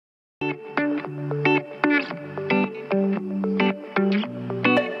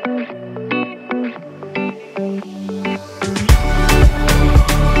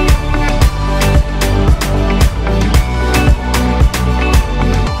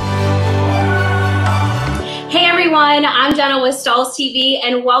everyone. I'm Jenna with Stahls TV,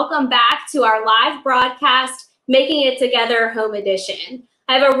 and welcome back to our live broadcast, Making It Together Home Edition.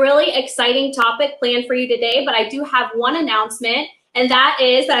 I have a really exciting topic planned for you today, but I do have one announcement, and that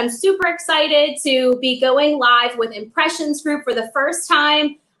is that I'm super excited to be going live with Impressions Group for the first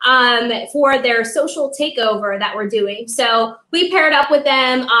time for their social takeover that we're doing. So we paired up with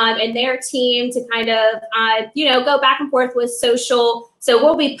them and their team to kind of, go back and forth with social. So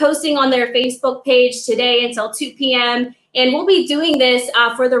we'll be posting on their Facebook page today until 2 p.m. And we'll be doing this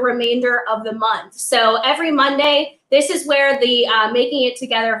for the remainder of the month. So every Monday, this is where the Making It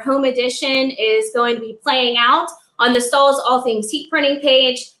Together Home Edition is going to be playing out on the Stahls All Things Heat Printing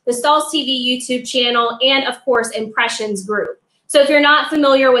page, the Stahls TV YouTube channel, and of course, Impressions Group. So if you're not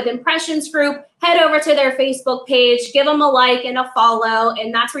familiar with Impressions Group, head over to their Facebook page, give them a like and a follow,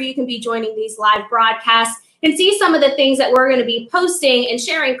 and that's where you can be joining these live broadcasts and see some of the things that we're going to be posting and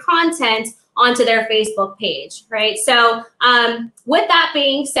sharing content onto their Facebook page, right? So with that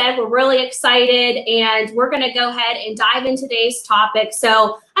being said, we're really excited, and we're going to go ahead and dive into today's topic.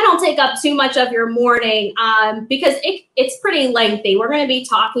 So I don't take up too much of your morning because it's pretty lengthy. We're going to be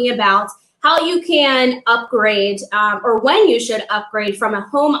talking about how you can upgrade or when you should upgrade from a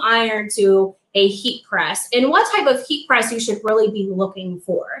home iron to a heat press, and what type of heat press you should really be looking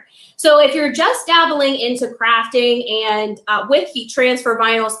for. So if you're just dabbling into crafting and with heat transfer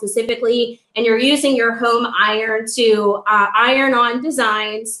vinyl specifically, and you're using your home iron to iron on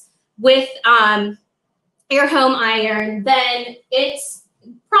designs with your home iron, then it's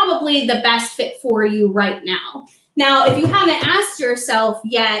probably the best fit for you right now. Now, if you haven't asked yourself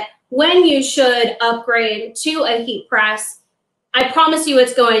yet when you should upgrade to a heat press, I promise you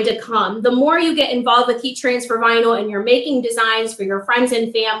it's going to come. The more you get involved with heat transfer vinyl and you're making designs for your friends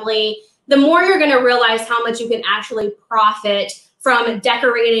and family, the more you're going to realize how much you can actually profit from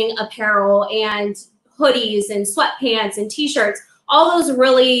decorating apparel and hoodies and sweatpants and t-shirts, all those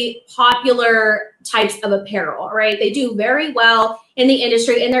really popular types of apparel, right? They do very well in the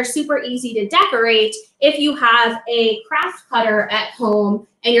industry, and they're super easy to decorate if you have a craft cutter at home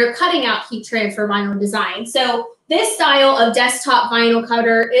and you're cutting out heat transfer vinyl design. So this style of desktop vinyl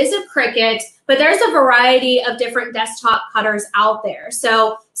cutter is a Cricut, but there's a variety of different desktop cutters out there.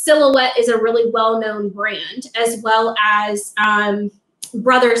 So Silhouette is a really well-known brand, as well as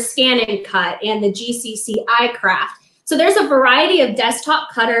Brothers Scan and Cut and the GCC iCraft. So there's a variety of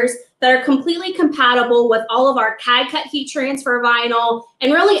desktop cutters that are completely compatible with all of our CAD cut heat transfer vinyl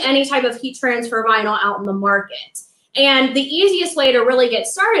and really any type of heat transfer vinyl out in the market. And the easiest way to really get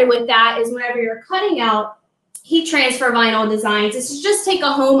started with that is whenever you're cutting out heat transfer vinyl designs is to just take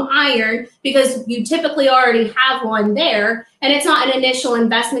a home iron, because you typically already have one there, and it's not an initial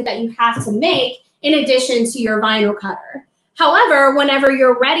investment that you have to make in addition to your vinyl cutter. However, whenever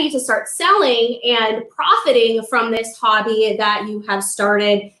you're ready to start selling and profiting from this hobby that you have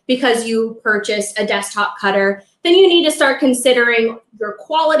started because you purchased a desktop cutter, then you need to start considering your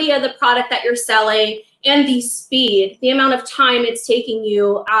quality of the product that you're selling and the speed, the amount of time it's taking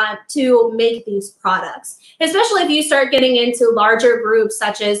you to make these products. Especially if you start getting into larger groups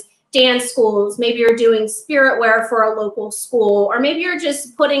such as dance schools, maybe you're doing spirit wear for a local school, or maybe you're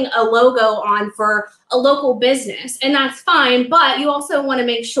just putting a logo on for a local business, and that's fine, but you also want to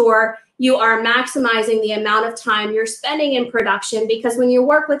make sure you are maximizing the amount of time you're spending in production, because when you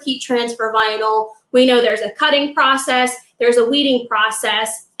work with heat transfer vinyl, we know there's a cutting process, there's a weeding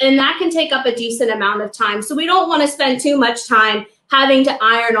process, and that can take up a decent amount of time. So we don't want to spend too much time having to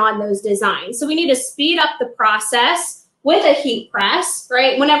iron on those designs. So we need to speed up the process with a heat press,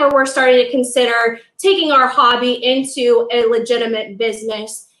 right? Whenever we're starting to consider taking our hobby into a legitimate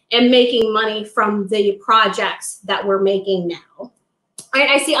business and making money from the projects that we're making now. All right,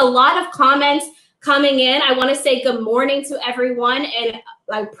 I see a lot of comments coming in. I want to say good morning to everyone, and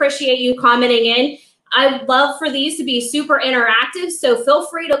I appreciate you commenting in. I'd love for these to be super interactive, so feel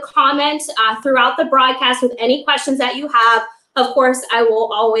free to comment throughout the broadcast with any questions that you have. Of course, I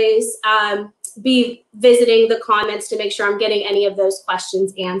will always be visiting the comments to make sure I'm getting any of those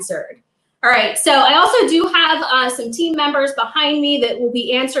questions answered. All right, so I also do have some team members behind me that will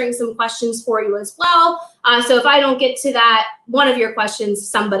be answering some questions for you as well. So if I don't get to that, one of your questions,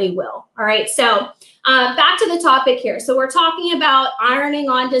 somebody will. All right, so back to the topic here. So we're talking about ironing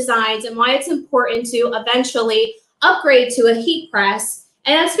on designs and why it's important to eventually upgrade to a heat press.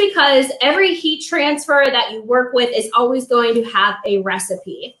 And that's because every heat transfer that you work with is always going to have a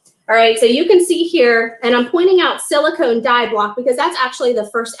recipe. All right, so you can see here, and I'm pointing out silicone dye block because that's actually the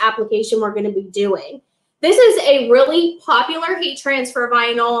first application we're going to be doing. This is a really popular heat transfer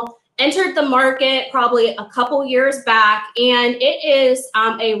vinyl, entered the market probably a couple years back, and it is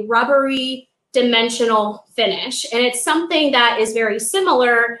a rubbery dimensional finish. And it's something that is very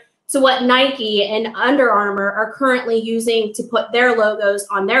similar to what Nike and Under Armour are currently using to put their logos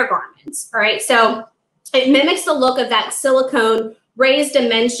on their garments. All right, so it mimics the look of that silicone raised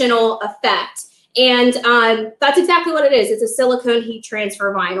dimensional effect. And that's exactly what it is. It's a silicone heat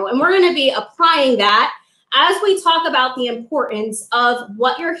transfer vinyl. And we're going to be applying that as we talk about the importance of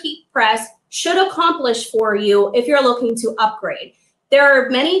what your heat press should accomplish for you if you're looking to upgrade. There are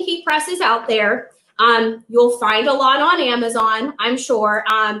many heat presses out there. You'll find a lot on Amazon, I'm sure,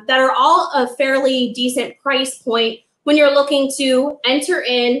 that are all a fairly decent price point when you're looking to enter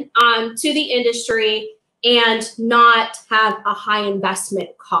in to the industry and not have a high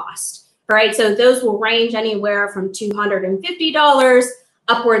investment cost. All right, so those will range anywhere from $250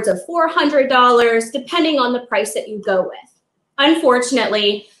 upwards of $400, depending on the price that you go with.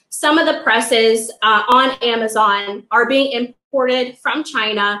 Unfortunately, some of the presses on Amazon are being imported from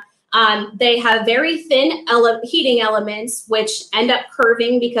China. They have very thin heating elements, which end up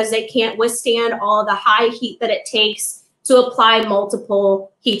curving because they can't withstand all the high heat that it takes to apply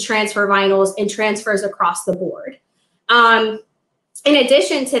multiple heat transfer vinyls and transfers across the board. In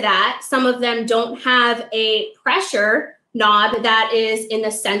addition to that, some of them don't have a pressure knob that is in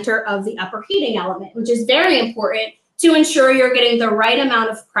the center of the upper heating element, which is very important to ensure you're getting the right amount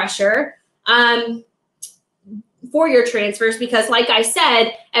of pressure for your transfers, because like I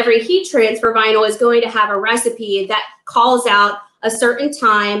said, every heat transfer vinyl is going to have a recipe that calls out a certain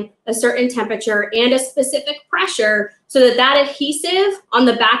time, a certain temperature, and a specific pressure so that that adhesive on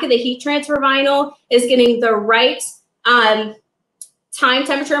the back of the heat transfer vinyl is getting the right time,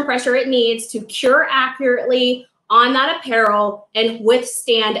 temperature, and pressure it needs to cure accurately on that apparel and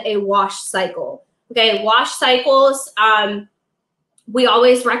withstand a wash cycle. Okay, wash cycles, we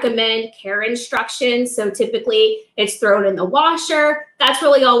always recommend care instructions. So typically it's thrown in the washer. That's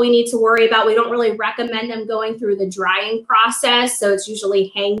really all we need to worry about. We don't really recommend them going through the drying process. So it's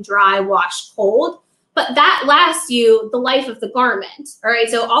usually hang dry, wash cold, but that lasts you the life of the garment. All right,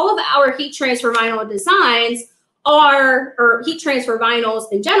 so all of our heat transfer vinyl designs are, or heat transfer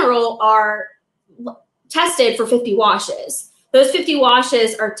vinyls in general, are tested for 50 washes. Those 50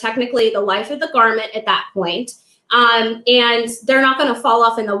 washes are technically the life of the garment at that point. And they're not going to fall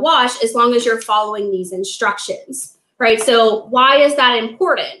off in the wash as long as you're following these instructions, right? So why is that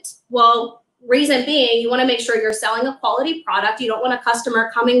important? Well, reason being, you want to make sure you're selling a quality product. You don't want a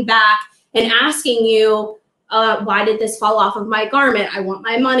customer coming back and asking you, why did this fall off of my garment? I want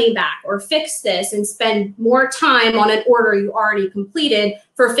my money back, or fix this, and spend more time on an order you already completed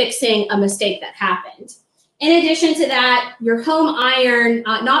for fixing a mistake that happened. In addition to that, your home iron,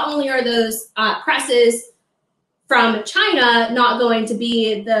 not only are those presses from China not going to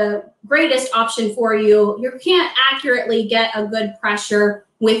be the greatest option for you, you can't accurately get a good pressure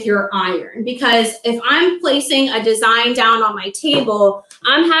with your iron, because if I'm placing a design down on my table,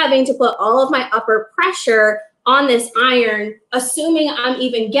 I'm having to put all of my upper pressure on this iron, assuming I'm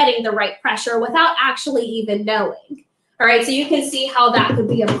even getting the right pressure without actually even knowing. All right, so you can see how that could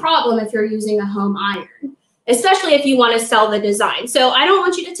be a problem if you're using a home iron, especially if you want to sell the design. So I don't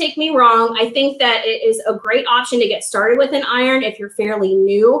want you to take me wrong. I think that it is a great option to get started with an iron if you're fairly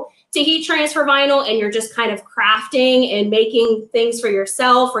new to heat transfer vinyl and you're just kind of crafting and making things for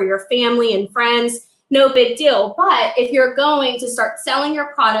yourself or your family and friends. No big deal. But if you're going to start selling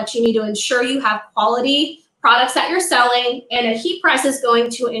your products, you need to ensure you have quality products that you're selling, and a heat press is going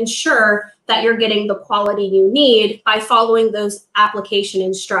to ensure that you're getting the quality you need by following those application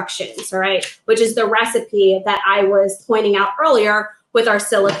instructions, all right, which is the recipe that I was pointing out earlier with our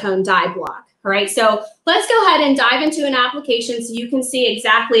silicone dye block. All right, so let's go ahead and dive into an application so you can see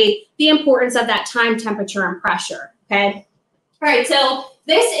exactly the importance of that time, temperature, and pressure, okay? All right, so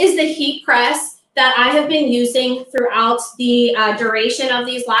this is the heat press that I have been using throughout the duration of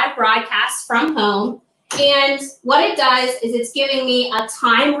these live broadcasts from home. And what it does is it's giving me a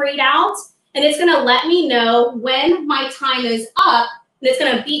time readout, and it's going to let me know when my time is up, and it's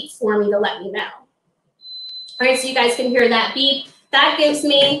going to beep for me to let me know. All right, so you guys can hear that beep. That gives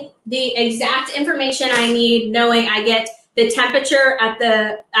me the exact information I need, knowing I get the temperature at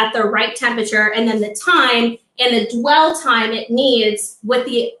the right temperature, and then the time and the dwell time it needs with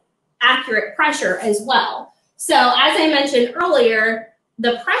the accurate pressure as well. So as I mentioned earlier,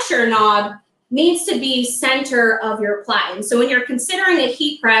 the pressure knob needs to be center of your platen. So when you're considering a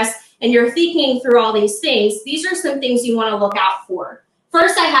heat press and you're thinking through all these things, these are some things you want to look out for.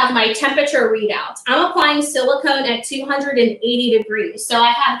 First, I have my temperature readout. I'm applying silicone at 280 degrees. So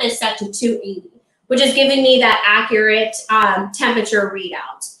I have this set to 280, which is giving me that accurate temperature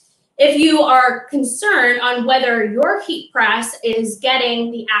readout. If you are concerned on whether your heat press is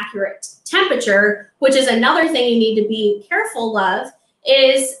getting the accurate temperature, which is another thing you need to be careful of,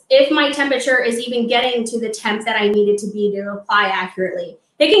 is if my temperature is even getting to the temp that I need it to be to apply accurately.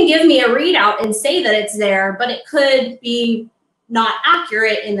 It can give me a readout and say that it's there, but it could be not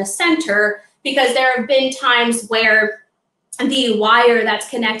accurate in the center, because there have been times where the wire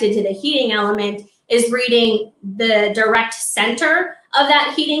that's connected to the heating element is reading the direct center of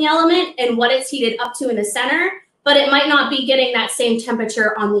that heating element and what it's heated up to in the center, but it might not be getting that same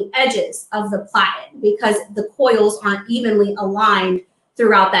temperature on the edges of the platen because the coils aren't evenly aligned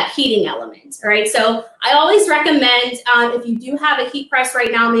throughout that heating element. All right, so I always recommend if you do have a heat press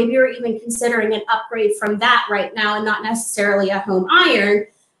right now, maybe you're even considering an upgrade from that right now and not necessarily a home iron,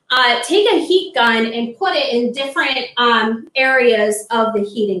 take a heat gun and put it in different areas of the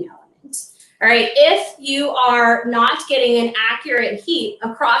heating element. All right, if you are not getting an accurate heat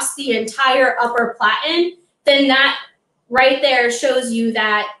across the entire upper platen, then that right there shows you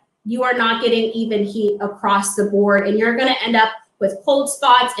that you are not getting even heat across the board, and you're going to end up with cold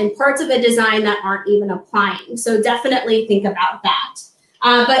spots and parts of a design that aren't even applying. So definitely think about that.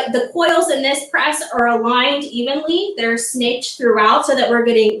 But the coils in this press are aligned evenly. They're snaked throughout so that we're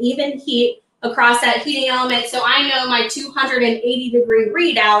getting even heat across that heating element. So I know my 280-degree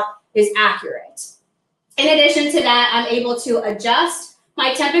readout is accurate. In addition to that, I'm able to adjust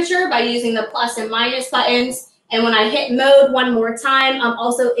my temperature by using the plus and minus buttons. And when I hit mode one more time, I'm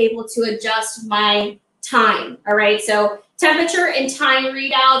also able to adjust my time. All right, so temperature and time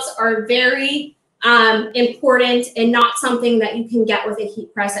readouts are very important and not something that you can get with a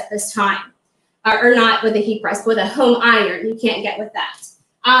heat press at this time. Or not with a heat press, with a home iron, you can't get with that.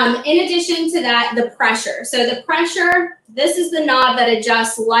 In addition to that, the pressure. So the pressure, this is the knob that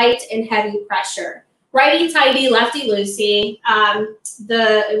adjusts light and heavy pressure. Righty-tighty, lefty-loosey.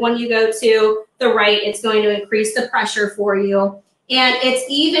 When you go to the right, it's going to increase the pressure for you. And it's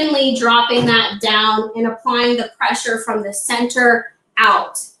evenly dropping that down and applying the pressure from the center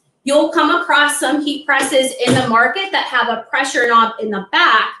out. You'll come across some heat presses in the market that have a pressure knob in the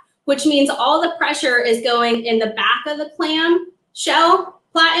back, which means all the pressure is going in the back of the clam shell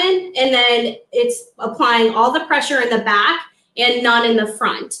platen, and then it's applying all the pressure in the back and none in the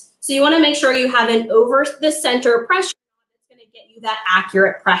front. So you want to make sure you have an over the center pressure that's going to get you that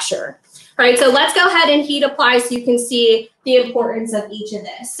accurate pressure. All right, so let's go ahead and heat apply so you can see the importance of each of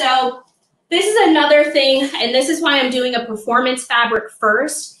this. So this is another thing, and this is why I'm doing a performance fabric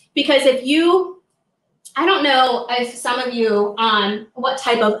first, because if you, I don't know if some of you, what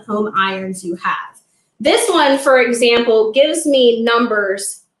type of home irons you have. This one, for example, gives me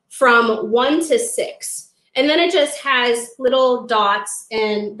numbers from 1 to 6. And then it just has little dots,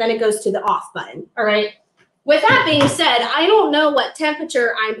 and then it goes to the off button, all right? With that being said, I don't know what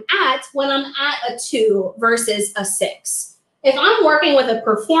temperature I'm at when I'm at a 2 versus a 6. If I'm working with a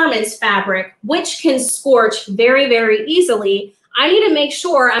performance fabric, which can scorch very, very easily, I need to make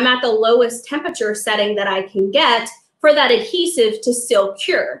sure I'm at the lowest temperature setting that I can get for that adhesive to still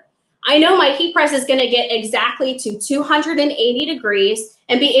cure. I know my heat press is going to get exactly to 280 degrees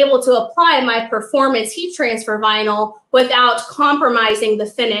and be able to apply my performance heat transfer vinyl without compromising the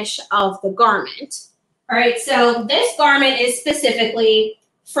finish of the garment. All right, so this garment is specifically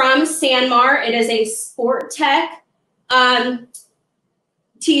from Sanmar. It is a Sport Tech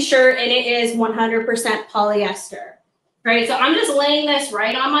t-shirt, and it is 100% polyester. All right, so I'm just laying this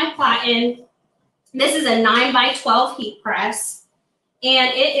right on my platen. This is a 9x12 heat press.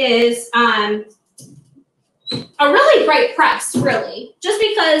 And it is a really great press, really. Just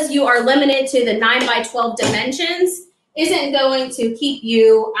because you are limited to the 9x12 dimensions isn't going to keep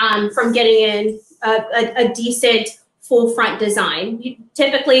you from getting in a decent full front design.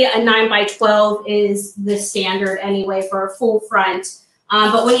 Typically, a 9x12 is the standard anyway for a full front.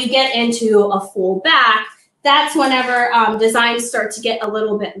 But when you get into a full back, that's whenever designs start to get a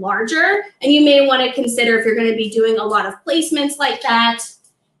little bit larger, and you may want to consider, if you're going to be doing a lot of placements like that,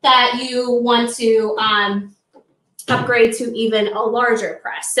 that you want to upgrade to even a larger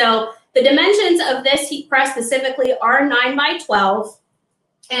press. So the dimensions of this heat press specifically are 9x12,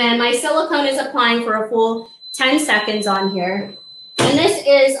 and my silicone is applying for a full 10 seconds on here. And this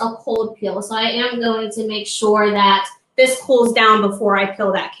is a cold peel, so I am going to make sure that this cools down before I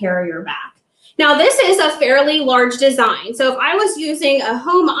peel that carrier back. Now, this is a fairly large design. So if I was using a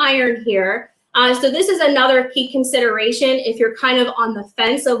home iron here, so this is another key consideration if you're kind of on the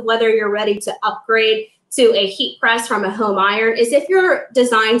fence of whether you're ready to upgrade to a heat press from a home iron, is if your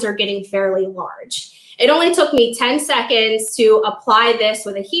designs are getting fairly large. It only took me 10 seconds to apply this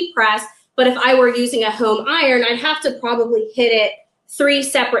with a heat press, but if I were using a home iron, I'd have to probably hit it 3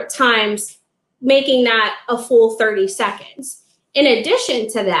 separate times, making that a full 30 seconds. In addition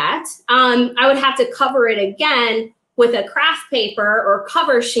to that, I would have to cover it again with a craft paper or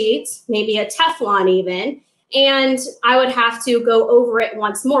cover sheets, maybe a Teflon even, and I would have to go over it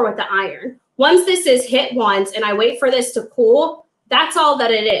once more with the iron. Once this is hit once and I wait for this to cool, that's all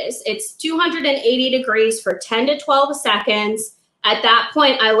that it is. It's 280 degrees for 10 to 12 seconds. At that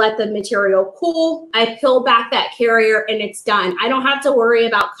point, I let the material cool, I peel back that carrier, and it's done. I don't have to worry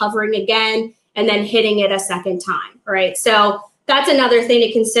about covering again and then hitting it a second time, right? So that's another thing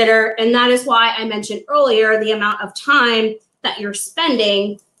to consider, and that is why I mentioned earlier the amount of time that you're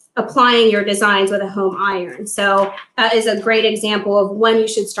spending applying your designs with a home iron. So that is a great example of when you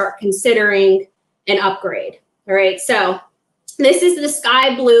should start considering an upgrade, all right? So this is the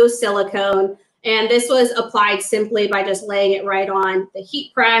sky blue silicone. And this was applied simply by just laying it right on the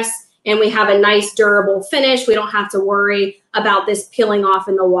heat press. And we have a nice durable finish. We don't have to worry about this peeling off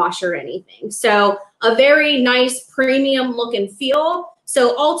in the wash or anything. So a very nice premium look and feel.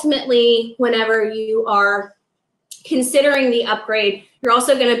 So ultimately, whenever you are considering the upgrade, you're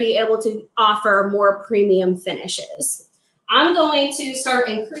also going to be able to offer more premium finishes. I'm going to start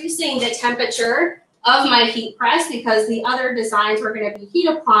increasing the temperature of my heat press because the other designs we're going to be heat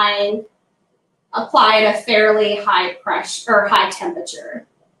apply at a fairly high pressure or high temperature.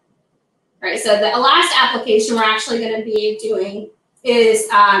 All right, so the last application we're actually going to be doing is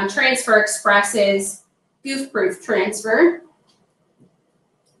Transfer Express's Goof Proof Transfer.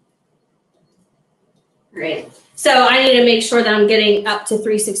 All right, so I need to make sure that I'm getting up to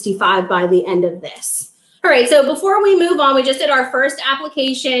 365 by the end of this. All right, so before we move on, we just did our first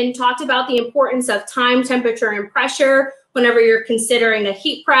application, talked about the importance of time, temperature, and pressure whenever you're considering a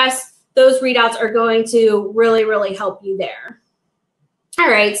heat press. Those readouts are going to really, really help you there. All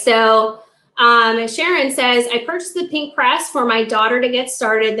right, so Sharon says, I purchased the pink press for my daughter to get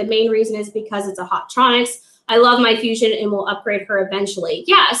started. The main reason is because it's a Hottronics. I love my Fusion and will upgrade her eventually.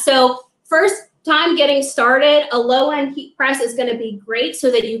 Yeah, so first time getting started, a low-end heat press is going to be great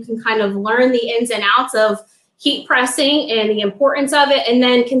so that you can kind of learn the ins and outs of heat pressing and the importance of it, and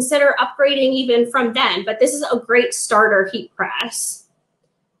then consider upgrading even from then. But this is a great starter heat press.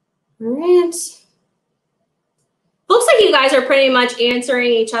 All right. Looks like you guys are pretty much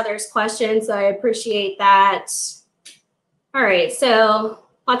answering each other's questions, so I appreciate that. All right, so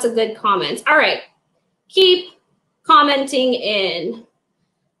lots of good comments. All right, keep commenting in.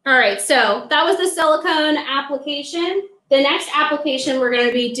 All right, so that was the silicone application. The next application we're going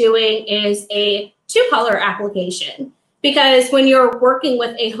to be doing is a 2-color application, because when you're working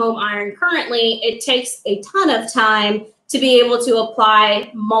with a home iron currently, it takes a ton of time to be able to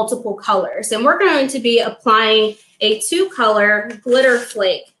apply multiple colors. And we're going to be applying a 2-color glitter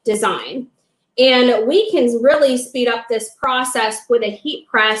flake design. And we can really speed up this process with a heat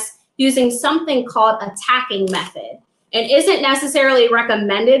press using something called a tacking method. And isn't necessarily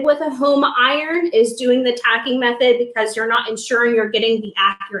recommended with a home iron is doing the tacking method because you're not ensuring you're getting the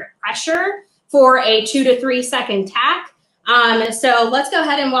accurate pressure for a 2 to 3 second tack. So let's go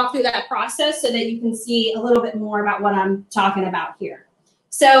ahead and walk through that process so that you can see a little bit more about what I'm talking about here.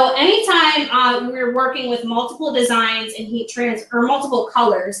 So anytime we're working with multiple designs and heat transfer, or multiple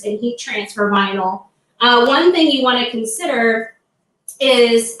colors in heat transfer vinyl, one thing you want to consider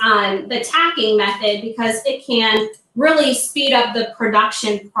is the tacking method, because it can really speed up the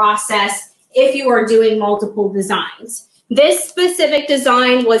production process if you are doing multiple designs. This specific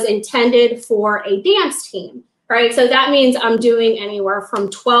design was intended for a dance team. Right, so that means I'm doing anywhere from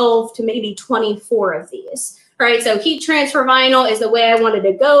 12 to maybe 24 of these. All right, so heat transfer vinyl is the way I wanted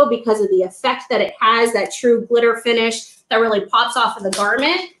to go because of the effect that it has, that true glitter finish that really pops off of the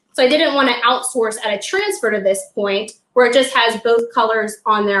garment. So I didn't want to outsource at a transfer to this point where it just has both colors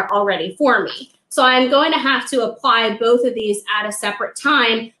on there already for me. So I'm going to have to apply both of these at a separate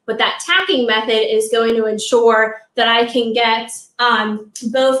time, but that tacking method is going to ensure that I can get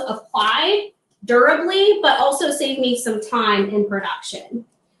both applied durably, but also save me some time in production.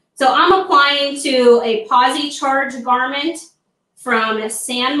 So I'm applying to a Posi Charge garment from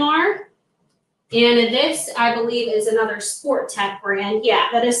Sanmar. And this, I believe, is another Sport Tech brand. Yeah,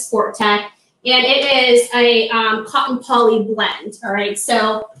 that is Sport Tech. And it is a cotton poly blend. All right,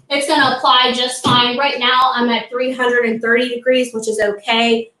 so it's going to apply just fine. Right now, I'm at 330 degrees, which is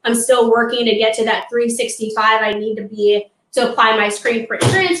okay. I'm still working to get to that 365 I need to be to apply my screen print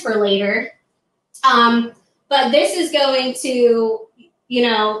transfer later. But this is going to,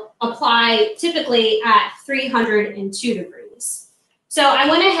 apply typically at 302 degrees. So I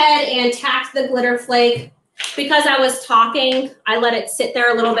went ahead and tacked the glitter flake because I was talking, I let it sit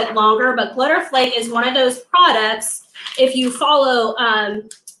there a little bit longer, but Glitter Flake is one of those products, if you follow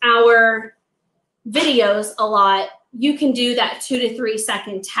our videos a lot, you can do that 2 to 3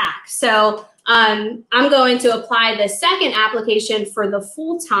 second tack. So I'm going to apply the second application for the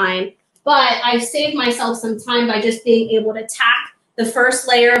full time, but I've saved myself some time by just being able to tack the first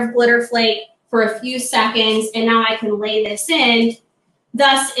layer of Glitter Flake for a few seconds, and now I can lay this in,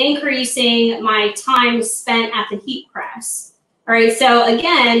 thus increasing my time spent at the heat press. All right, so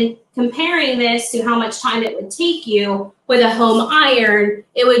again, comparing this to how much time it would take you with a home iron,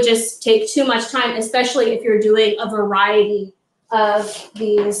 it would just take too much time, especially if you're doing a variety of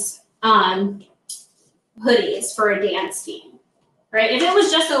these hoodies for a dance team, right? If it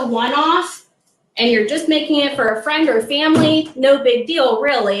was just a one-off and you're just making it for a friend or family, no big deal,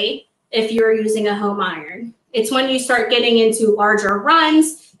 really, if you're using a home iron. It's when you start getting into larger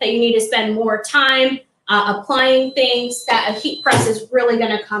runs that you need to spend more time applying things that a heat press is really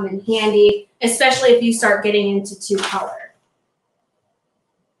going to come in handy, especially if you start getting into 2-color.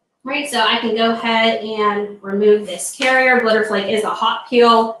 Right, so I can go ahead and remove this carrier. Glitter Flake is a hot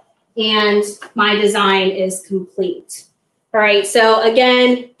peel, and my design is complete. All right, so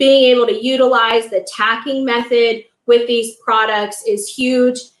again, being able to utilize the tacking method with these products is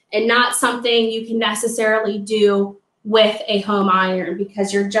huge and not something you can necessarily do with a home iron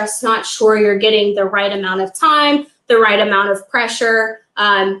because you're just not sure you're getting the right amount of time, the right amount of pressure.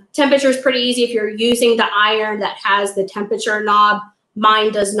 Temperature is pretty easy if you're using the iron that has the temperature knob.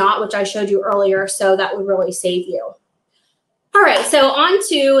 Mine does not, which I showed you earlier, so that would really save you. All right, so on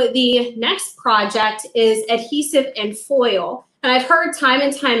to the next project is adhesive and foil. And I've heard time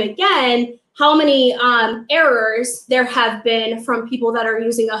and time again how many errors there have been from people that are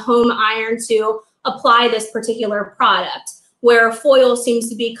using a home iron to apply this particular product, where foil seems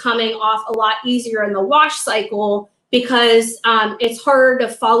to be coming off a lot easier in the wash cycle because it's harder to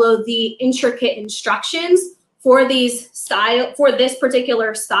follow the intricate instructions for this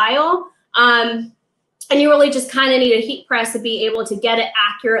particular style. And you really just kind of need a heat press to be able to get it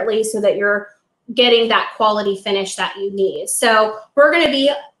accurately so that you're getting that quality finish that you need. So we're going to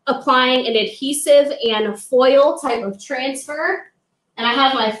be applying an adhesive and foil type of transfer. And I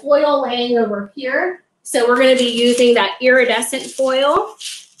have my foil laying over here. So we're going to be using that iridescent foil.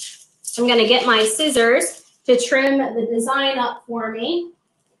 I'm going to get my scissors to trim the design up for me.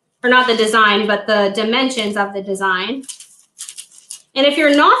 Or not the design, but the dimensions of the design. And if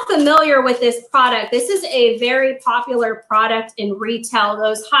you're not familiar with this product, this is a very popular product in retail,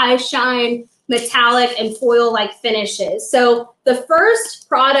 those high shine, metallic, and foil-like finishes. So the first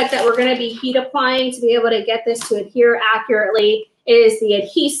product that we're going to be heat applying to be able to get this to adhere accurately is the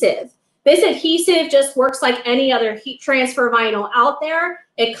adhesive. This adhesive just works like any other heat transfer vinyl out there.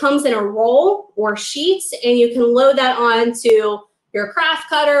 It comes in a roll or sheets, and you can load that onto your craft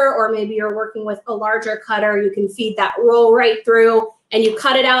cutter, or maybe you're working with a larger cutter. You can feed that roll right through, and you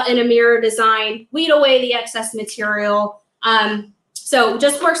cut it out in a mirror design, weed away the excess material. So it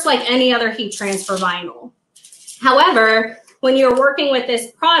just works like any other heat transfer vinyl. However, when you're working with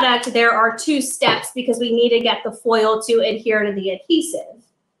this product, there are 2 steps because we need to get the foil to adhere to the adhesive.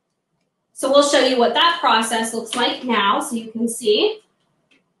 So we'll show you what that process looks like now so you can see.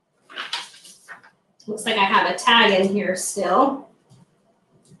 Looks like I have a tag in here still.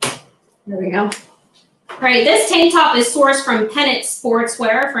 There we go. All right, this tank top is sourced from Pennant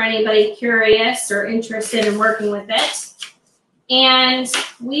Sportswear for anybody curious or interested in working with it. And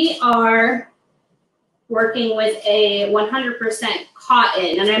we are working with a 100%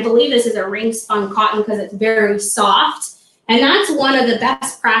 cotton. And I believe this is a ring spun cotton because it's very soft. And that's one of the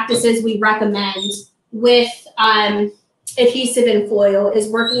best practices we recommend with adhesive and foil is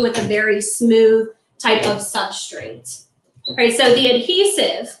working with a very smooth type of substrate. All right, so the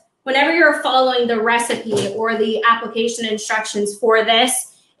adhesive, whenever you're following the recipe or the application instructions for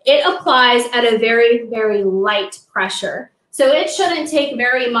this, it applies at a very, very light pressure. So it shouldn't take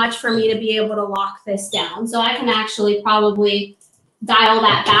very much for me to be able to lock this down. So I can actually probably dial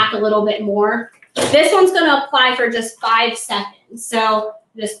that back a little bit more. This one's going to apply for just 5 seconds. So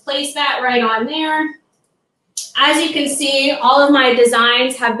just place that right on there. As you can see, all of my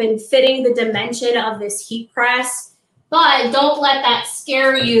designs have been fitting the dimension of this heat press, but don't let that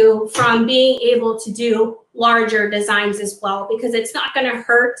scare you from being able to do larger designs as well, because it's not going to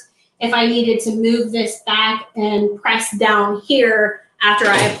hurt if I needed to move this back and press down here after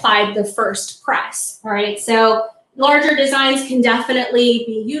I applied the first press. All right, so larger designs can definitely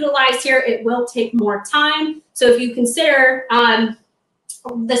be utilized here. It will take more time. So if you consider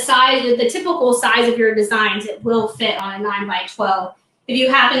the size, the typical size of your designs, it will fit on a 9x12. If you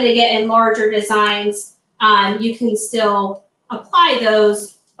happen to get in larger designs, you can still apply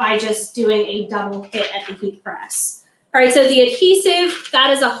those by just doing a double hit at the heat press. All right, so the adhesive,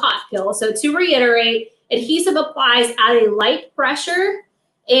 that is a hot peel. So to reiterate, adhesive applies at a light pressure,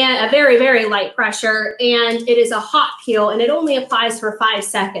 and a very, very light pressure, and it is a hot peel, and it only applies for 5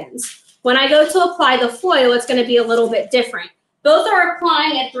 seconds. When I go to apply the foil, it's going to be a little bit different. Both are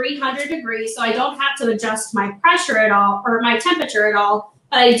applying at 300 degrees, so I don't have to adjust my pressure at all, or my temperature at all,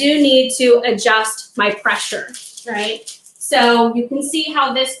 but I do need to adjust my pressure, right? So you can see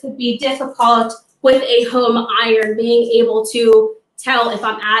how this could be difficult with a home iron, being able to tell if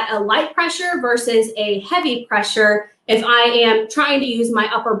I'm at a light pressure versus a heavy pressure if I am trying to use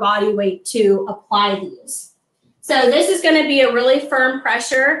my upper body weight to apply these. So this is going to be a really firm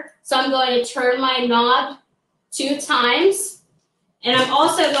pressure. So I'm going to turn my knob 2 times. And I'm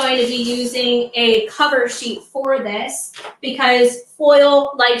also going to be using a cover sheet for this because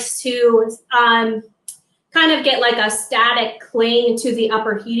foil likes to kind of get like a static cling to the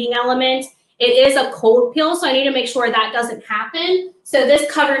upper heating element. It is a cold peel, so I need to make sure that doesn't happen. So this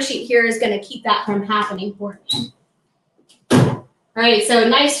cover sheet here is going to keep that from happening for me. All right, so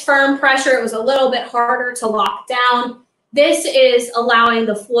nice firm pressure. It was a little bit harder to lock down. This is allowing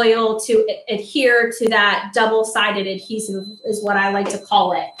the foil to adhere to that double-sided adhesive is what I like to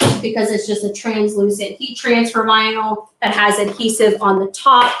call it, because it's just a translucent heat transfer vinyl that has adhesive on the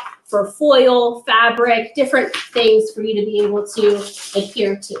top for foil, fabric, different things for you to be able to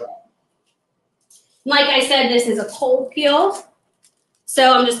adhere to it. Like I said, this is a cold peel,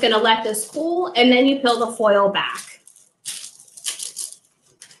 so I'm just going to let this cool, and then you peel the foil back.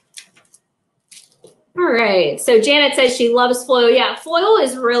 All right, so Janet says she loves foil. Yeah, foil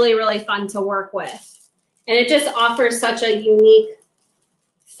is really, really fun to work with, and it just offers such a unique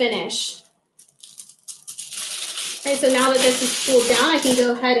finish. Okay, so now that this is cooled down, I can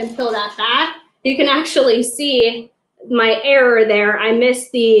go ahead and peel that back. You can actually see my error there. I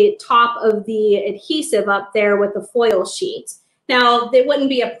missed the top of the adhesive up there with the foil sheet. Now, it wouldn't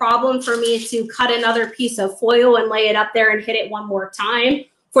be a problem for me to cut another piece of foil and lay it up there and hit it one more time.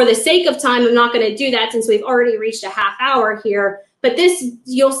 For the sake of time, I'm not going to do that since we've already reached a half hour here. But this,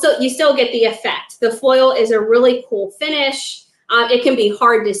 you still get the effect. The foil is a really cool finish. It can be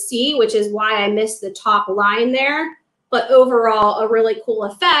hard to see, which is why I missed the top line there. But overall, a really cool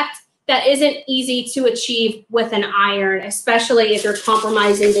effect that isn't easy to achieve with an iron, especially if you're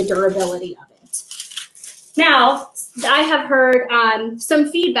compromising the durability of it. Now, I have heard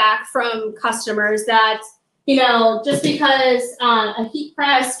some feedback from customers that, you know, just because a heat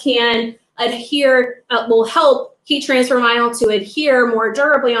press can adhere, will help heat transfer vinyl to adhere more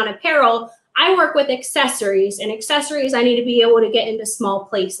durably on apparel, I work with accessories, and accessories I need to be able to get into small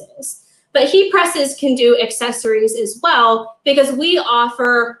places. But heat presses can do accessories as well because we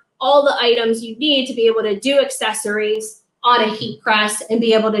offer all the items you need to be able to do accessories on a heat press and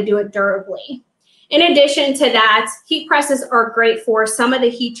be able to do it durably. In addition to that, heat presses are great for some of the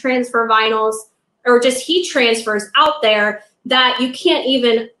heat transfer vinyls or just heat transfers out there that you can't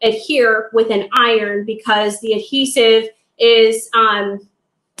even adhere with an iron because the adhesive is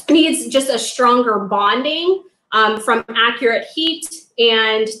needs just a stronger bonding from accurate heat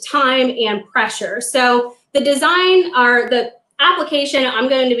and time and pressure. So the design or the application I'm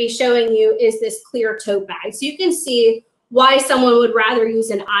going to be showing you is this clear tote bag. So you can see why someone would rather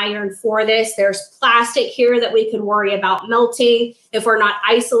use an iron for this. There's plastic here that we could worry about melting if we're not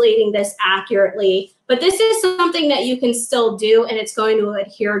isolating this accurately. But this is something that you can still do, and it's going to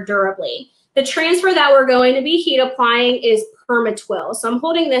adhere durably. The transfer that we're going to be heat applying is permatwill. So I'm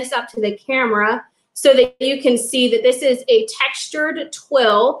holding this up to the camera so that you can see that this is a textured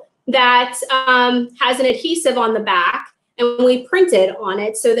twill that has an adhesive on the back. And we printed on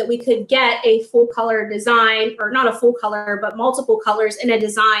it so that we could get a full color design, or not a full color, but multiple colors in a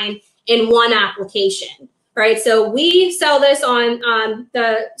design in one application, right? So we sell this on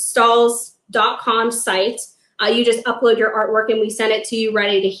the Stahls.com site. You just upload your artwork and we send it to you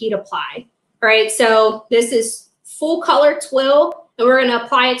ready to heat apply, right? So this is full color twill, and we're gonna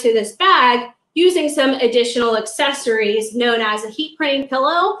apply it to this bag using some additional accessories known as a heat printing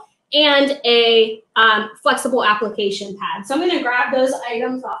pillow and a flexible application pad. So I'm going to grab those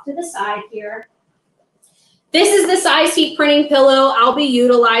items off to the side here. This is the size heat printing pillow I'll be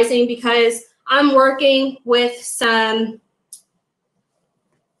utilizing because I'm working with some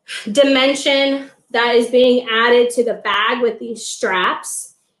dimension that is being added to the bag with these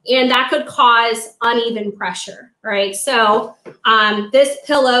straps, and that could cause uneven pressure, right? So this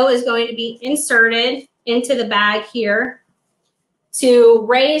pillow is going to be inserted into the bag here to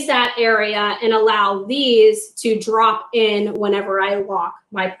raise that area and allow these to drop in whenever I lock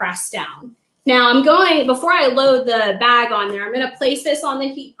my press down. Now before I load the bag on there, I'm gonna place this on the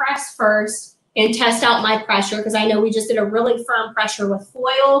heat press first and test out my pressure, because I know we just did a really firm pressure with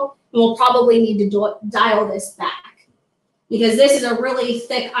foil, and we'll probably need to dial this back because this is a really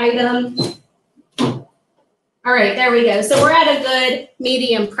thick item. All right, there we go. So we're at a good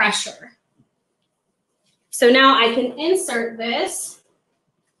medium pressure. So now I can insert this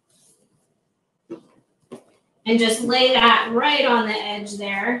and just lay that right on the edge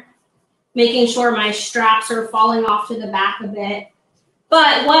there, making sure my straps are falling off to the back a bit.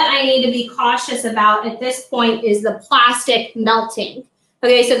 But what I need to be cautious about at this point is the plastic melting.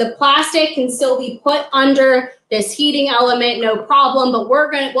 Okay, so the plastic can still be put under this heating element, no problem, but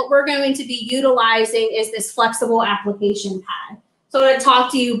what we're going to be utilizing is this flexible application pad. So I'm going to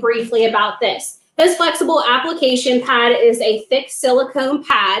talk to you briefly about this. This flexible application pad is a thick silicone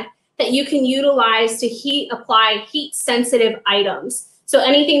pad that you can utilize to apply heat-sensitive items. So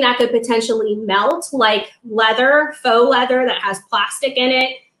anything that could potentially melt, like leather, faux leather that has plastic in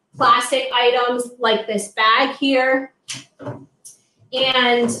it, plastic items like this bag here,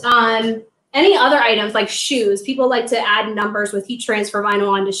 and any other items like shoes. People like to add numbers with heat transfer vinyl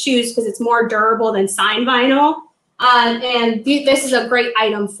onto shoes because it's more durable than sign vinyl. And this is a great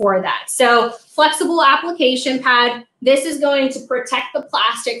item for that. So flexible application pad, this is going to protect the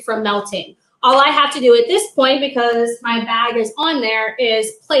plastic from melting. All I have to do at this point, because my bag is on there,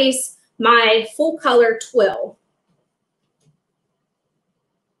 is place my full color twill.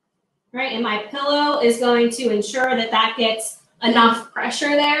 Right, and my pillow is going to ensure that that gets enough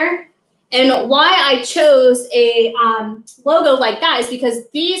pressure there. And why I chose a logo like that is because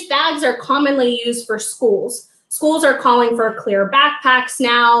these bags are commonly used for schools. Schools are calling for clear backpacks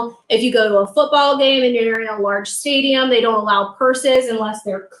now. If you go to a football game and you're in a large stadium, they don't allow purses unless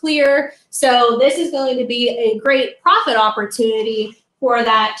they're clear. So this is going to be a great profit opportunity for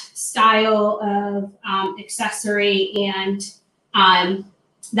that style of accessory and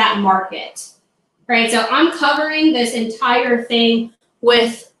that market. Right, so I'm covering this entire thing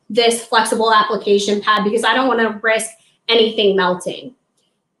with this flexible application pad because I don't want to risk anything melting.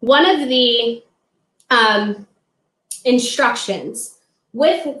 One of the instructions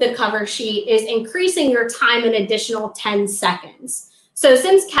with the cover sheet is increasing your time an additional 10 seconds. So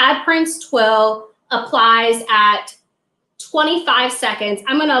since CAD Prints Twill applies at 25 seconds,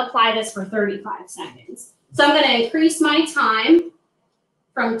 I'm going to apply this for 35 seconds. So I'm going to increase my time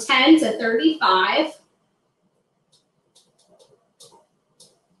from 10 to 35.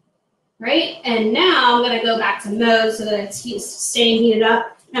 Right, and now I'm going to go back to mode so that it's staying heated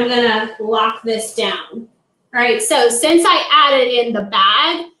up. I'm going to lock this down. All right, so since I added in the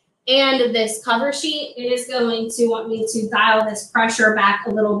bag and this cover sheet, it is going to want me to dial this pressure back a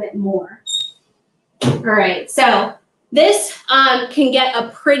little bit more. All right, so this can get a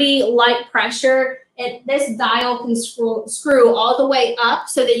pretty light pressure. This dial can screw all the way up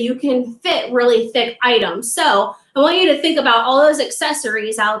so that you can fit really thick items. So I want you to think about all those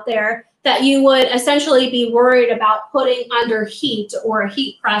accessories out there that you would essentially be worried about putting under heat or a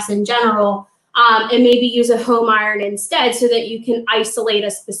heat press in general. And maybe use a home iron instead so that you can isolate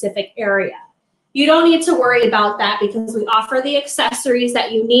a specific area. You don't need to worry about that because we offer the accessories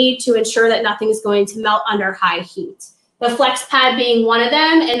that you need to ensure that nothing is going to melt under high heat. The flex pad being one of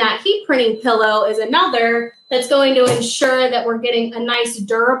them, and that heat printing pillow is another that's going to ensure that we're getting a nice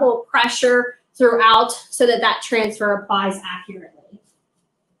durable pressure throughout so that that transfer applies accurately.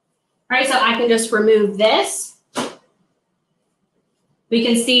 All right, so I can just remove this. We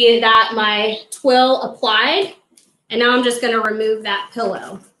can see that my twill applied, and now I'm just going to remove that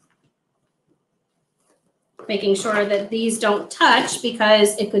pillow, making sure that these don't touch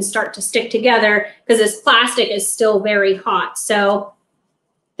because it could start to stick together because this plastic is still very hot. So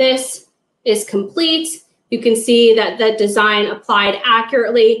this is complete. You can see that the design applied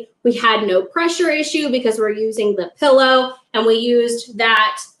accurately. We had no pressure issue because we're using the pillow, and we used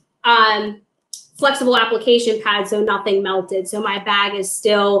that flexible application pad so nothing melted. So my bag is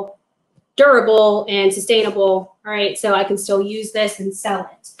still durable and sustainable. All right, so I can still use this and sell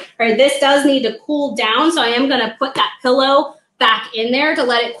it. All right, this does need to cool down, so I am going to put that pillow back in there to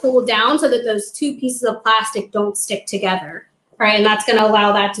let it cool down so that those two pieces of plastic don't stick together. All right, and that's going to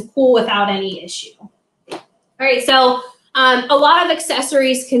allow that to cool without any issue. All right, so a lot of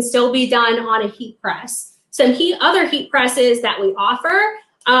accessories can still be done on a heat press. Some other heat presses that we offer,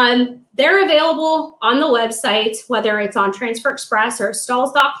 they're available on the website, whether it's on Transfer Express or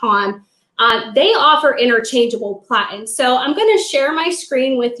Stahls.com. They offer interchangeable platens. So I'm going to share my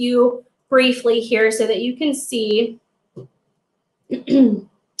screen with you briefly here so that you can see.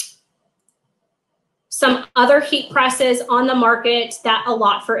 So some other heat presses on the market that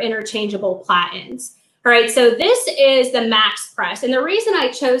allot for interchangeable platens. All right, so this is the Max Press. And the reason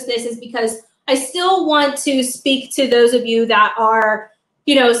I chose this is because I still want to speak to those of you that are,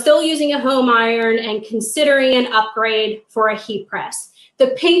 you know, still using a home iron and considering an upgrade for a heat press.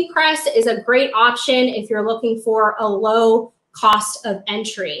 The Pink Press is a great option if you're looking for a low cost of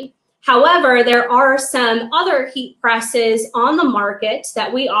entry. However, there are some other heat presses on the market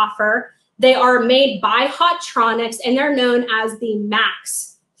that we offer. They are made by Hottronics and they're known as the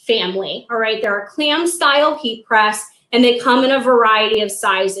Max family. All right, they're a clam style heat press and they come in a variety of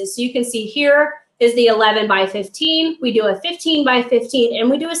sizes. So you can see here is the 11 by 15. We do a 15 by 15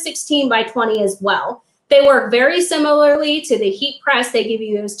 and we do a 16 by 20 as well. They work very similarly to the heat press. They give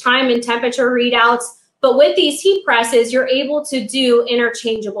you those time and temperature readouts. But with these heat presses, you're able to do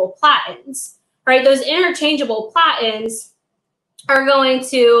interchangeable platens, right? Those interchangeable platens are going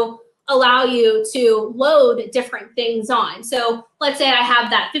to allow you to load different things on. So let's say I have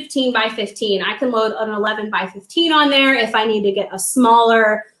that 15 by 15. I can load an 11 by 15 on there if I need to get a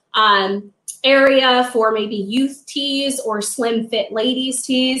smaller area for maybe youth tees or slim fit ladies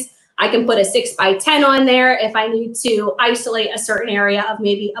tees. I can put a 6 by 10 on there if I need to isolate a certain area of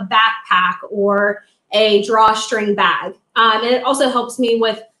maybe a backpack or a drawstring bag. And it also helps me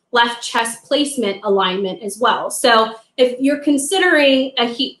with left chest placement alignment as well. So if you're considering a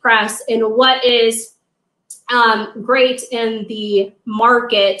heat press in what is great in the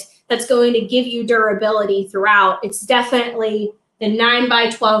market that's going to give you durability throughout, it's definitely the 9 by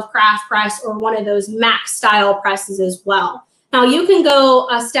 12 craft press or one of those Max style presses as well. Now you can go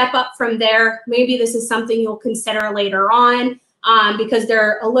a step up from there. Maybe this is something you'll consider later on because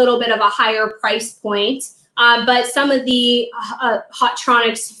they're a little bit of a higher price point. But some of the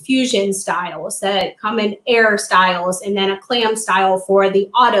Hottronics fusion styles that come in air styles and then a clam style for the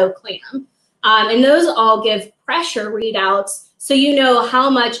auto clam. And those all give pressure readouts so you know how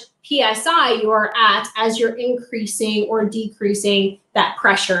much PSI you're at as you're increasing or decreasing that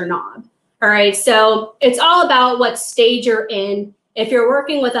pressure knob. All right, so it's all about what stage you're in. If you're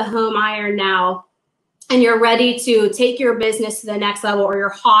working with a home iron now and you're ready to take your business to the next level or your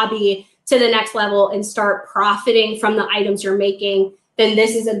hobby to the next level and start profiting from the items you're making, then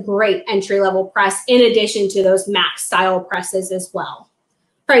this is a great entry-level press in addition to those Max style presses as well.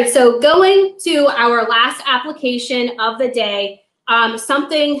 All right, so going to our last application of the day,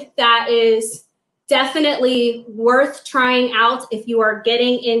 something that is definitely worth trying out if you are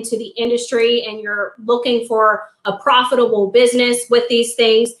getting into the industry and you're looking for a profitable business with these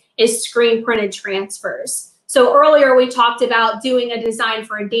things is screen printed transfers. So earlier we talked about doing a design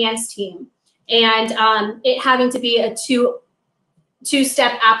for a dance team and it having to be a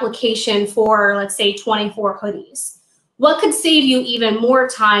two-step application for, let's say, 24 hoodies. What could save you even more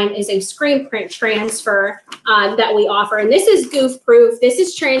time is a screen print transfer that we offer. And this is goof proof. This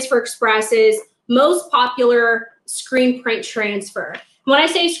is Transfer Express's most popular screen print transfer. When I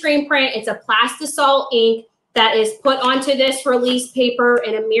say screen print, it's a plastisol ink that is put onto this release paper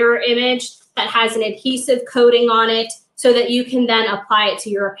in a mirror image that has an adhesive coating on it so that you can then apply it to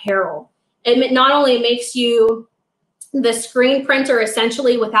your apparel. It not only makes you the screen printer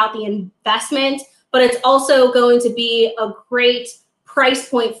essentially without the investment, but it's also going to be a great price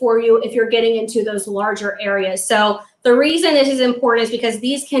point for you if you're getting into those larger areas. So the reason this is important is because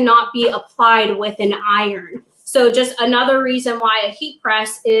these cannot be applied with an iron. So just another reason why a heat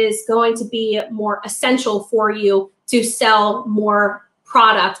press is going to be more essential for you to sell more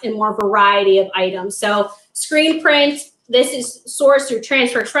product and more variety of items. So screen print, this is sourced through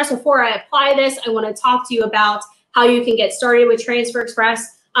Transfer Express. Before I apply this, I want to talk to you about how you can get started with Transfer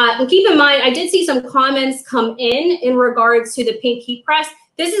Express. And keep in mind, I did see some comments come in regards to the pink heat press.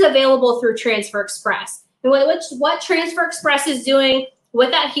 This is available through Transfer Express. And what Transfer Express is doing with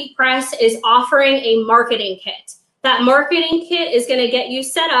that heat press is offering a marketing kit. That marketing kit is going to get you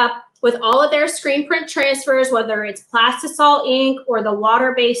set up with all of their screen print transfers, whether it's plastisol ink or the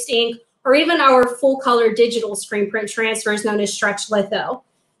water-based ink, or even our full color digital screen print transfers known as stretch litho.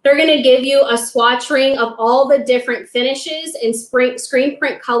 They're going to give you a swatch ring of all the different finishes and screen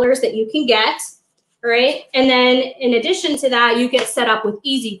print colors that you can get, right? And then in addition to that, you get set up with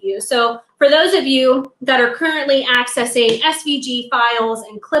Easy View. So for those of you that are currently accessing SVG files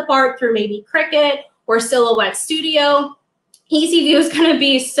and clip art through maybe Cricut or Silhouette Studio, Easy View is going to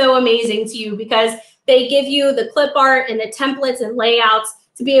be so amazing to you because they give you the clip art and the templates and layouts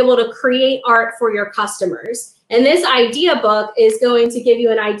to be able to create art for your customers. And this idea book is going to give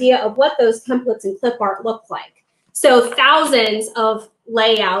you an idea of what those templates and clip art look like. So thousands of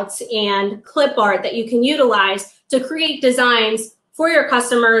layouts and clip art that you can utilize to create designs for your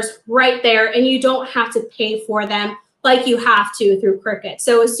customers right there, and you don't have to pay for them like you have to through Cricut.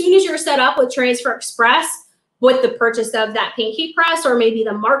 So as soon as you're set up with Transfer Express, with the purchase of that pink heat press or maybe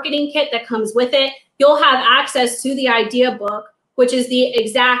the marketing kit that comes with it, you'll have access to the idea book, which is the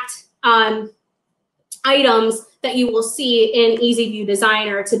exact items that you will see in EasyView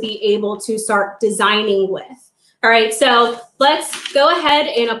Designer to be able to start designing with. All right, so let's go ahead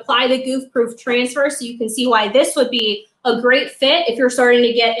and apply the goof-proof transfer so you can see why this would be a great fit if you're starting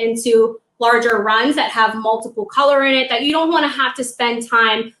to get into larger runs that have multiple color in it, that you don't want to have to spend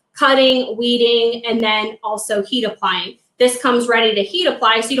time cutting, weeding, and then also heat applying. This comes ready to heat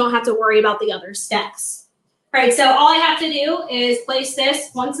apply, so you don't have to worry about the other steps. All right, so all I have to do is place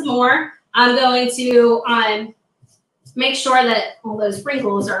this once more. I'm going to make sure that all those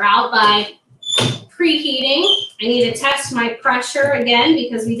wrinkles are out by preheating. I need to test my pressure again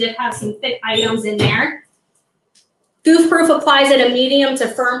because we did have some thick items in there. Goof-proof applies at a medium to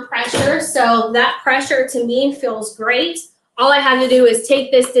firm pressure, so that pressure to me feels great. All I have to do is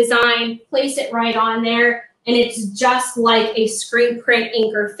take this design, place it right on there, and it's just like a screen print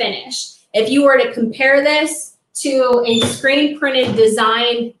inker finish. If you were to compare this to a screen printed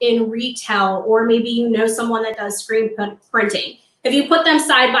design in retail, or maybe you know someone that does screen printing, if you put them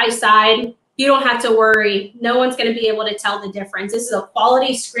side by side, you don't have to worry. No one's going to be able to tell the difference. This is a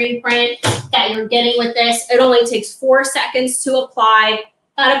quality screen print that you're getting with this. It only takes 4 seconds to apply.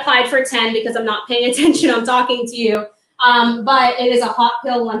 Not applied for 10 because I'm not paying attention. I'm talking to you. But it is a hot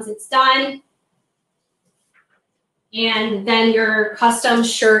pill once it's done. And then your custom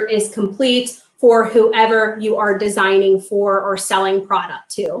shirt is complete for whoever you are designing for or selling product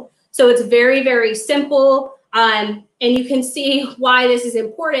to. So it's very, very simple. And you can see why this is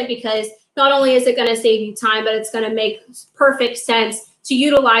important, because not only is it going to save you time, but it's going to make perfect sense to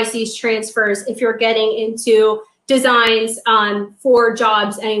utilize these transfers if you're getting into designs for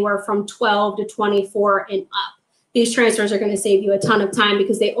jobs anywhere from 12 to 24 and up. These transfers are going to save you a ton of time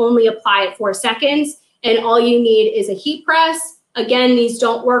because they only apply at 4 seconds, and all you need is a heat press. Again, these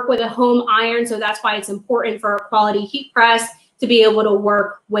don't work with a home iron, so that's why it's important for a quality heat press to be able to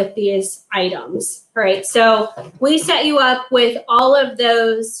work with these items. All right, so we set you up with all of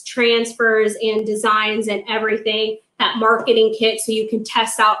those transfers and designs and everything, that marketing kit, so you can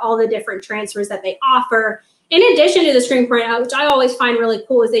test out all the different transfers that they offer. In addition to the screen print, which I always find really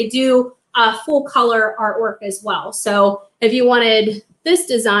cool, is they do full color artwork as well. So if you wanted this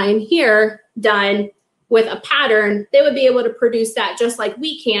design here done with a pattern, they would be able to produce that just like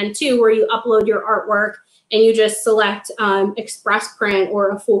we can too, where you upload your artwork and you just select express print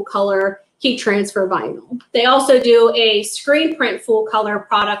or a full color heat transfer vinyl. They also do a screen print full color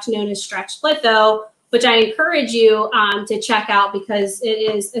product known as Stretch Litho, which I encourage you to check out because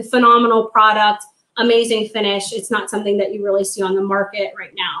it is a phenomenal product, amazing finish. It's not something that you really see on the market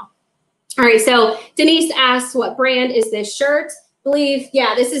right now. All right, so Denise asks, what brand is this shirt? I believe,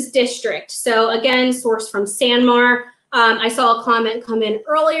 yeah, this is District. So again, sourced from Sanmar. I saw a comment come in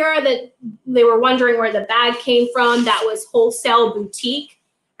earlier that they were wondering where the bag came from. That was Wholesale Boutique.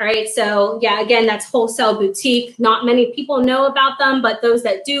 All right, so yeah, again, that's Wholesale Boutique. Not many people know about them, but those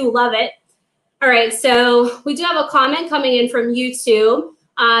that do love it. All right, so we do have a comment coming in from YouTube.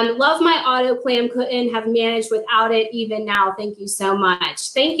 Love my auto clam, couldn't have managed without it even now. Thank you so much.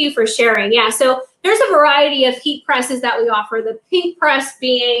 Thank you for sharing. Yeah, so there's a variety of heat presses that we offer. The pink press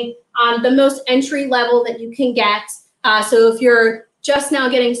being the most entry level that you can get. So if you're just now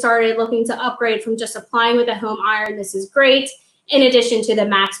getting started looking to upgrade from just applying with a home iron, this is great, in addition to the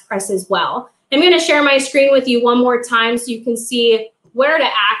max press as well. I'm going to share my screen with you one more time so you can see where to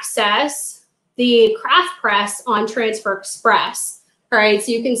access the craft press on Transfer Express. All right,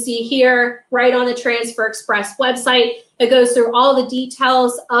 so you can see here right on the Transfer Express website, it goes through all the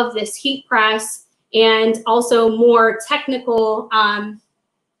details of this heat press and also more technical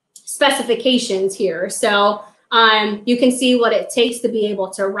specifications here. So you can see what it takes to be able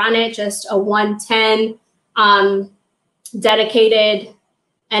to run it, just a 110 dedicated,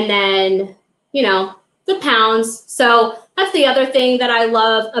 and then, you know, the pounds. So that's the other thing that I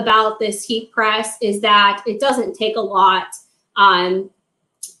love about this heat press is that it doesn't take a lot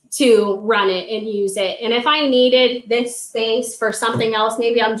to run it and use it. And if I needed this space for something else,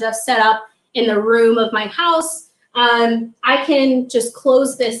 maybe I'm just set up in the room of my house, I can just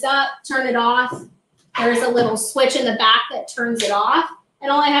close this up, turn it off. There's a little switch in the back that turns it off.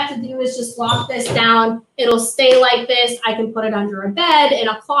 And all I have to do is just lock this down. It'll stay like this. I can put it under a bed, in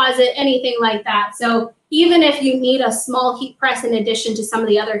a closet, anything like that. So even if you need a small heat press in addition to some of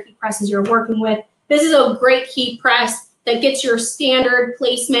the other heat presses you're working with, this is a great heat press that gets your standard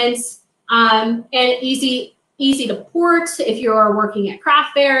placements and easy easy to port if you're working at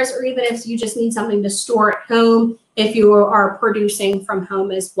craft fairs, or even if you just need something to store at home if you are producing from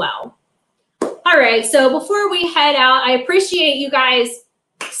home as well. All right, so before we head out, I appreciate you guys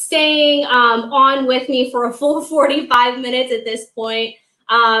staying on with me for a full 45 minutes at this point.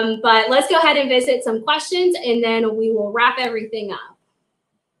 But let's go ahead and visit some questions, and then we will wrap everything up.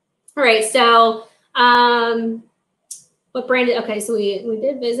 All right, so what brand? Okay, so we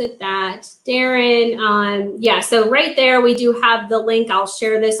did visit that. Darren, yeah, so right there we do have the link. I'll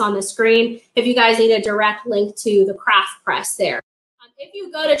share this on the screen if you guys need a direct link to the craft press there. If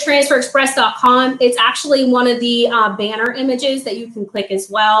you go to transferexpress.com, it's actually one of the banner images that you can click as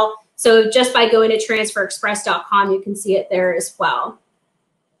well. So just by going to transferexpress.com, you can see it there as well.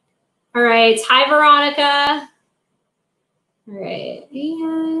 All right, hi, Veronica. All right,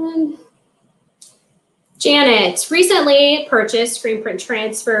 and Janet recently purchased screen print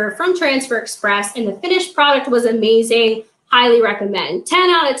transfer from Transfer Express, and the finished product was amazing. Highly recommend. 10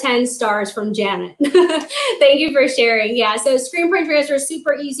 out of 10 stars from Janet. Thank you for sharing. Yeah, so screen print transfer is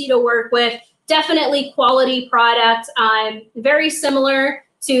super easy to work with. Definitely quality product. Very similar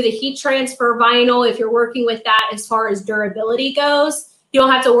to the heat transfer vinyl if you're working with that as far as durability goes. You don't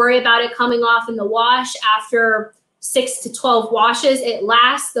have to worry about it coming off in the wash after 6 to 12 washes. It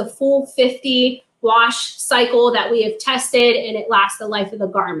lasts the full 50 wash cycle that we have tested, and it lasts the life of the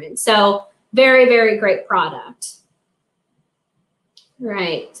garment. So very, very great product.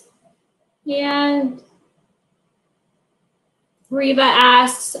 Right. And Reva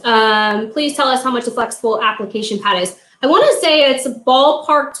asks, please tell us how much a flexible application pad is. I want to say it's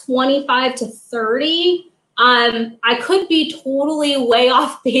ballpark 25 to 30. I could be totally way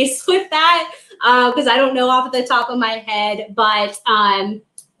off base with that because I don't know off the top of my head, but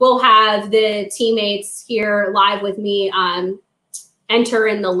we'll have the teammates here live with me enter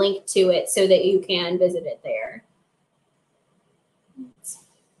in the link to it so that you can visit it there.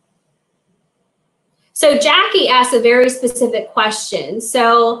 So Jackie asked a very specific question.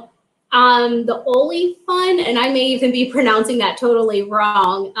 So the olefin, and I may even be pronouncing that totally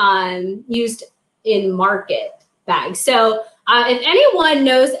wrong, used in market bags. So if anyone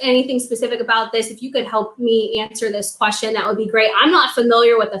knows anything specific about this, if you could help me answer this question, that would be great. I'm not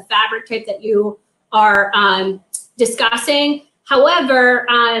familiar with the fabric type that you are discussing. However,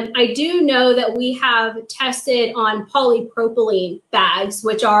 I do know that we have tested on polypropylene bags,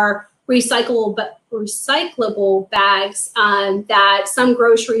 which are recyclable bags that some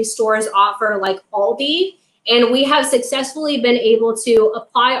grocery stores offer, like Aldi. And we have successfully been able to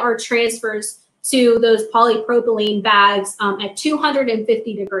apply our transfers to those polypropylene bags at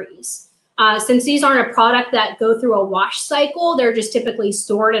 250 degrees. Since these aren't a product that go through a wash cycle, they're just typically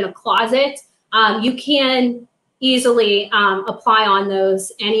stored in a closet. You can easily apply on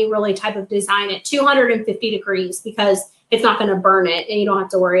those any really type of design at 250 degrees because it's not going to burn it, and you don't have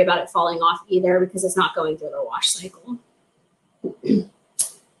to worry about it falling off either because it's not going through the wash cycle. All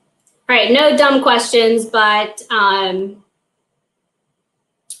right, no dumb questions, but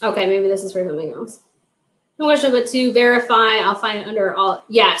okay, maybe this is for something else. No question, but to verify, I'll find it under all.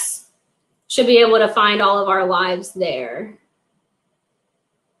 Yes, should be able to find all of our lives there.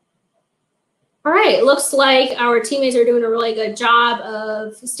 All right, looks like our teammates are doing a really good job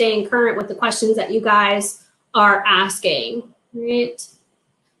of staying current with the questions that you guys are asking. Right,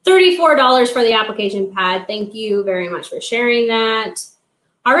 $34 for the application pad. Thank you very much for sharing that.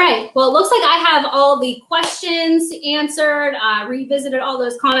 All right, well, it looks like I have all the questions answered, revisited all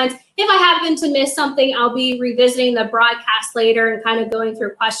those comments. If I happen to miss something, I'll be revisiting the broadcast later and kind of going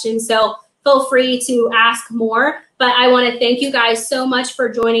through questions. So feel free to ask more. But I want to thank you guys so much for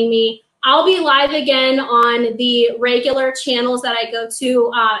joining me. I'll be live again on the regular channels that I go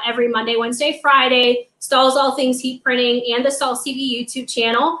to every Monday, Wednesday, Friday, Stahls All Things Heat Printing, and the Stahls TV YouTube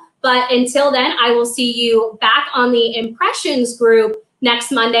channel. But until then, I will see you back on the Impressions group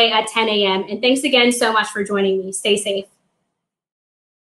next Monday at 10 a.m. And thanks again so much for joining me. Stay safe.